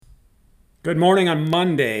Good morning on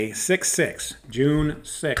Monday, 6/6, June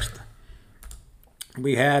 6th.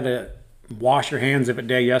 We had a wash your hands of a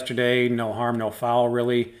day yesterday. No harm, no foul,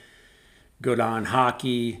 really. Good on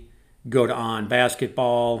hockey, good on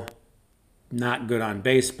basketball, not good on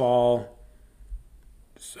baseball.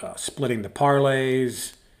 Splitting the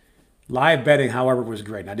parlays. Live betting, however, was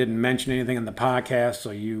great. And I didn't mention anything in the podcast, so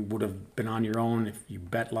you would have been on your own if you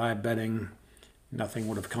bet live betting. Nothing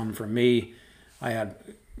would have come from me. I had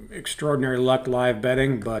extraordinary luck live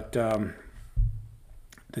betting, but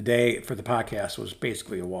the day for the podcast was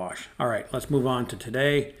basically a wash. All right, let's move on to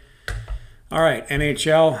today. All right,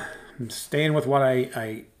 NHL. I'm staying with what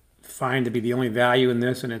I find to be the only value in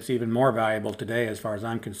this, and it's even more valuable today as far as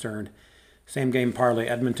I'm concerned. Same game parlay,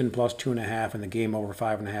 Edmonton plus 2.5, and the game over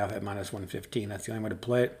 5.5 at minus 115. That's the only way to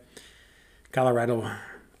play it. Colorado,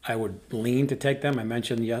 I would lean to take them. I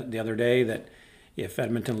mentioned the other day that if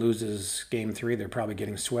Edmonton loses Game 3, they're probably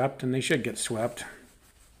getting swept, and they should get swept.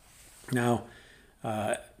 Now,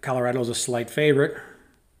 Colorado's a slight favorite.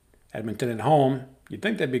 Edmonton at home, you'd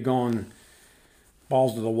think they'd be going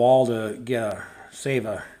balls to the wall to save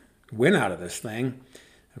a win out of this thing.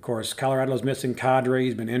 Of course, Colorado's missing Kadri.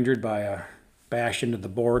 He's been injured by a bash into the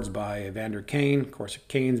boards by Evander Kane. Of course,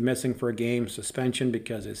 Kane's missing for a game suspension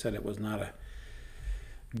because they said it was not a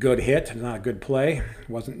good hit, not a good play. It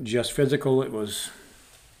wasn't just physical, it was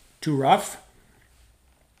too rough.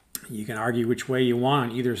 You can argue which way you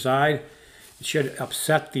want on either side. It should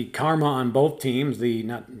upset the karma on both teams, the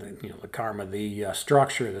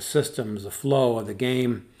structure, the systems, the flow of the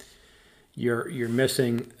game. You're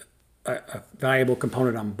missing a valuable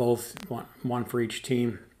component on both, one for each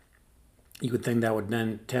team. You would think that would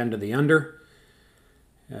then tend to the under.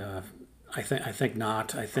 I think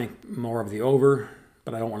not. I think more of the over,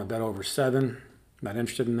 but I don't want to bet over 7. I'm not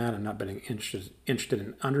interested in that. I'm not betting interested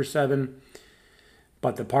in under 7.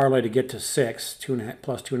 But the parlay to get to 6, 2.5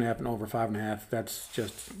 plus 2.5 and over 5.5, that's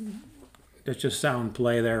just sound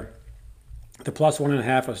play there. The plus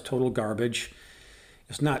 1.5 is total garbage.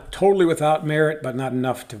 It's not totally without merit, but not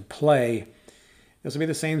enough to play. This will be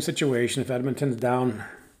the same situation if Edmonton's down.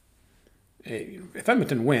 If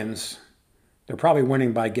Edmonton wins, they're probably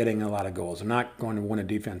winning by getting a lot of goals. They're not going to win a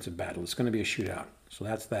defensive battle. It's going to be a shootout. So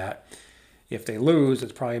that's that. If they lose,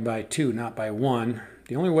 it's probably by 2, not by 1.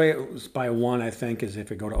 The only way it was by 1, I think, is if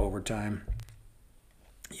we go to overtime.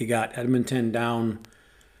 You got Edmonton down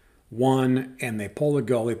 1, and they pull the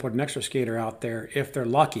goal. They put an extra skater out there. If they're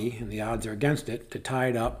lucky, and the odds are against it, to tie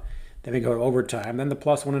it up, then they go to overtime. Then the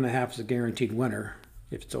plus 1.5 is a guaranteed winner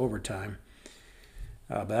if it's overtime.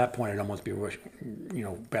 By that point, it'd almost be,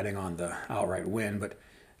 betting on the outright win. But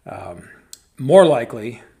more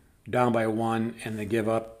likely, down by 1, and they give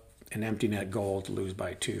up an empty net goal to lose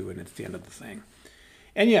by 2, and it's the end of the thing.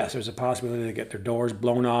 And yes, there's a possibility they get their doors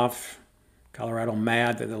blown off. Colorado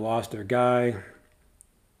mad that they lost their guy.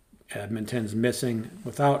 Edmonton's missing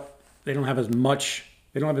they don't have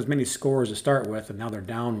as many scores to start with, and now they're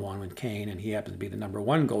down 1 with Kane, and he happens to be the number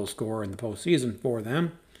 1 goal scorer in the postseason for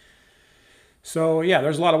them. So yeah,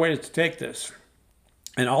 there's a lot of ways to take this.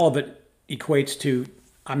 And all of it equates to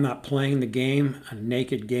I'm not playing the game, a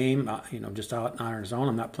naked game, just out on our zone.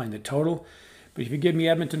 I'm not playing the total. But if you give me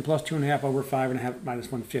Edmonton plus 2.5 over 5.5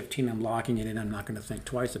 minus 115, I'm locking it in. I'm not going to think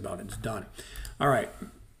twice about it. It's done. All right,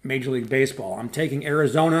 Major League Baseball. I'm taking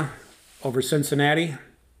Arizona over Cincinnati,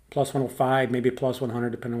 plus 105, maybe plus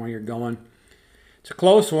 100, depending on where you're going. It's a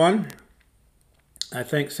close one. I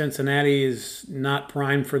think Cincinnati is not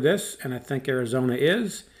primed for this, and I think Arizona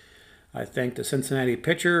is. I think the Cincinnati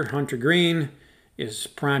pitcher, Hunter Green, is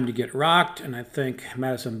primed to get rocked, and I think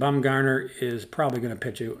Madison Bumgarner is probably going to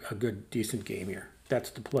pitch a good, decent game here.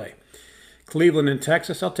 That's the play. Cleveland and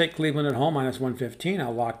Texas. I'll take Cleveland at home, minus 115.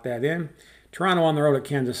 I'll lock that in. Toronto on the road at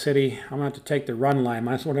Kansas City. I'm going to have to take the run line,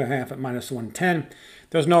 minus 1.5 at minus 110.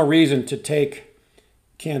 There's no reason to take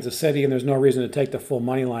Kansas City, and there's no reason to take the full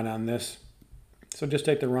money line on this. So just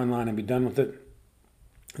take the run line and be done with it.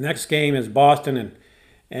 The next game is Boston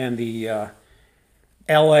and the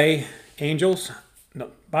LA Angels. No,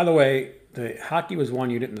 by the way, the hockey was 1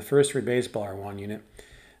 unit and the first 3 baseball are 1 unit.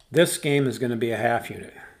 This game is going to be a half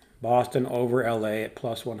unit. Boston over LA at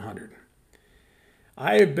plus 100.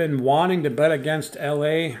 I have been wanting to bet against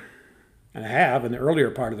LA, and I have in the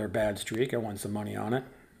earlier part of their bad streak. I won some money on it.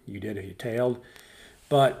 You did, you tailed.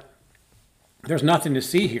 But there's nothing to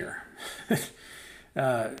see here.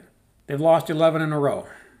 They've lost 11 in a row.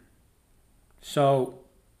 So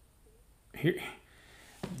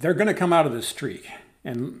they're going to come out of this streak.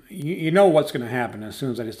 And you know what's going to happen as soon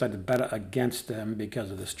as I decide to bet against them because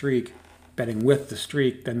of the streak. Betting with the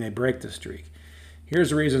streak, then they break the streak. Here's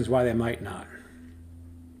the reasons why they might not.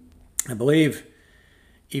 I believe,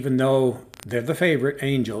 even though they're the favorite,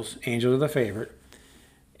 Angels are the favorite,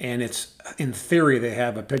 and it's in theory they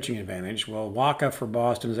have a pitching advantage. Well, Waka for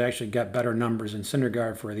Boston has actually got better numbers than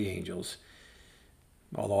Syndergaard for the Angels.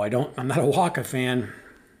 Although I'm not a Waka fan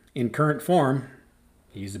in current form,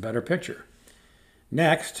 he's the better pitcher.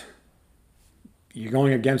 Next, you're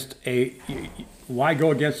going against why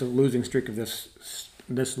go against a losing streak of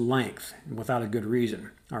this length without a good reason?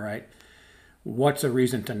 All right. What's a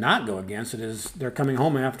reason to not go against it is they're coming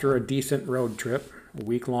home after a decent road trip, a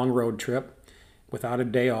week-long road trip, without a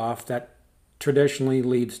day off. That traditionally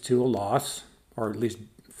leads to a loss, or at least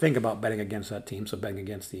think about betting against that team, so betting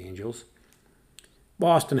against the Angels.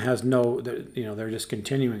 Boston has they're just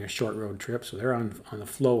continuing a short road trip, so they're on the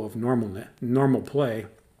flow of normal play.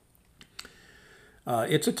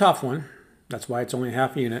 It's a tough one. That's why it's only a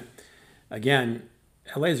half unit. Again,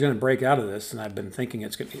 LA is going to break out of this, and I've been thinking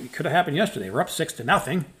it could have happened yesterday. We're up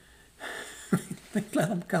 6-0. Let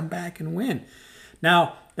them come back and win.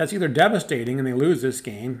 Now, that's either devastating and they lose this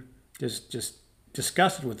game, just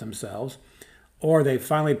disgusted with themselves, or they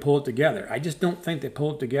finally pull it together. I just don't think they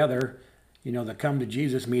pull it together. The come to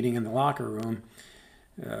Jesus meeting in the locker room,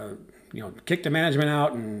 kick the management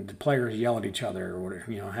out and the players yell at each other, or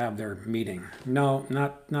have their meeting. No,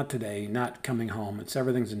 not today. Not coming home.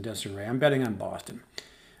 Everything's in disarray. I'm betting on Boston.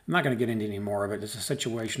 I'm not going to get into any more of it. It's a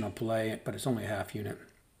situational play, but it's only a half unit.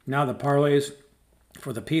 Now the parlays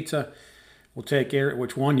for the pizza. We'll take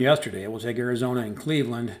which won yesterday. We'll take Arizona and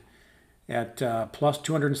Cleveland at plus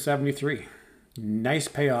 273. Nice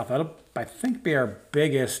payoff. That'll, I think, be our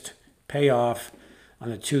biggest payoff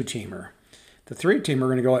on a two-teamer. The three-teamer we're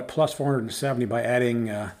going to go at plus 470 by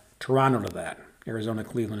adding Toronto to that. Arizona,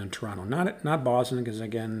 Cleveland, and Toronto. Not Boston, because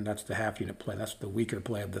again, that's the half-unit play. That's the weaker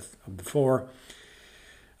play of the four.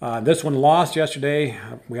 This one lost yesterday.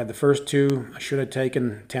 We had the first two. I should have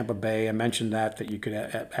taken Tampa Bay. I mentioned that you could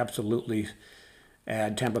absolutely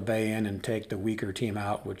add Tampa Bay in and take the weaker team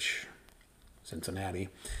out, which Cincinnati.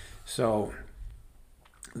 So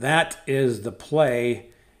that is the play.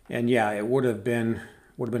 And yeah, it would have been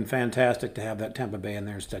fantastic to have that Tampa Bay in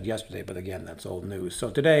there instead yesterday. But again, that's old news. So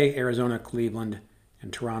today, Arizona, Cleveland,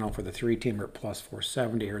 and Toronto for the three-teamer at plus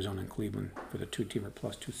 470. Arizona and Cleveland for the two-teamer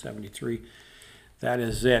plus 273. That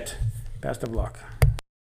is it. Best of luck.